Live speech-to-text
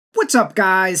What's up,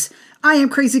 guys? I am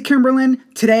Krazy Kimberlin.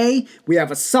 Today we have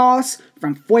a sauce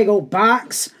from Fuego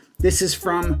box. This is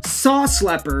from Sauce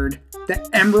Leopard, the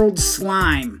Emerald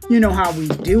Slime. You know how we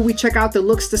do. We check out the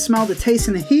looks, the smell, the taste,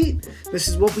 and the heat. This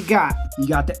is what we got. You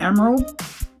got the emerald,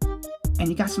 and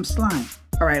you got some slime.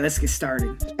 All right, let's get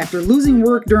started. After losing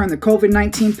work during the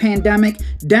COVID-19 pandemic,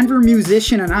 Denver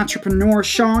musician and entrepreneur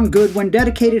Sean Goodwin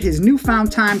dedicated his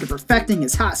newfound time to perfecting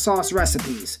his hot sauce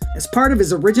recipes. As part of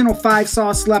his original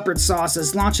 5-sauce leopard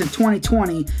sauces launched in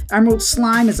 2020, Emerald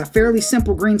Slime is a fairly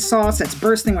simple green sauce that's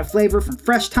bursting with flavor from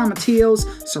fresh tomatillos,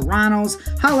 serranos,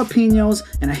 jalapenos,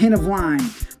 and a hint of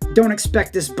lime. Don't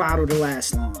expect this bottle to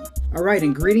last long. Alright,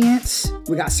 ingredients.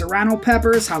 We got serrano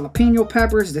peppers, jalapeno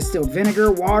peppers, distilled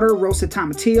vinegar, water, roasted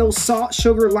tomatillos, salt,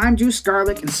 sugar, lime juice,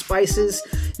 garlic, and spices.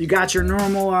 You got your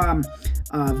normal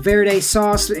verde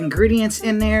sauce ingredients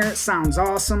in there. Sounds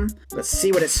awesome. Let's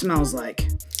see what it smells like.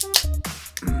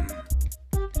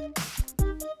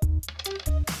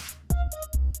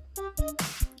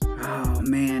 Oh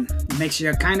man, it makes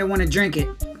you kind of want to drink it.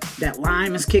 That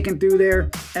lime is kicking through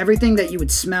there. Everything that you would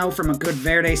smell from a good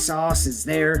verde sauce is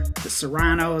there. The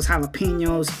serranos,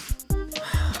 jalapenos.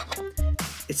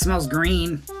 It smells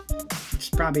green, which is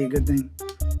probably a good thing.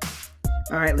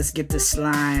 All right, let's get this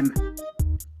slime.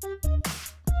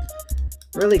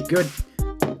 Really good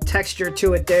texture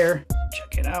to it there.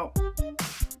 Check it out.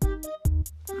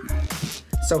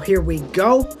 So here we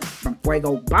go from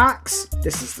Fuego box.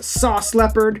 This is the Sauce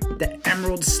Leopard, the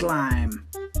Emerald Slime.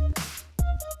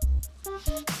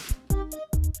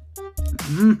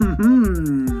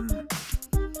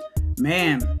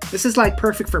 Man, this is like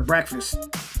perfect for breakfast.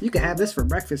 You can have this for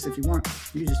breakfast if you want.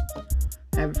 You just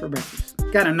have it for breakfast.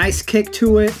 Got a nice kick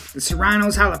to it. The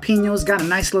serranos, jalapenos got a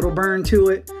nice little burn to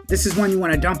it. This is one you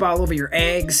want to dump all over your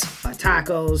eggs,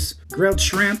 tacos, grilled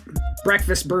shrimp,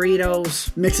 breakfast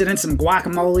burritos. Mix it in some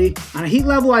guacamole. On a heat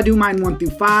level, I do mine 1 through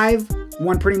 5.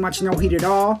 1 pretty much no heat at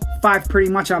all. 5 pretty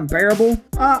much unbearable.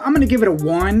 I'm gonna give it a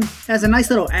 1. It has a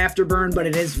nice little afterburn, but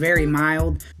it is very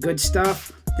mild. Good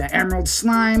stuff. The Emerald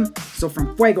Slime. So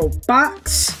from Fuego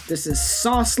box, this is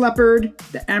Sauce Leopard,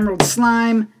 the Emerald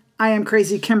Slime. I am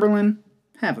Krazy Kimberlin.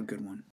 Have a good one.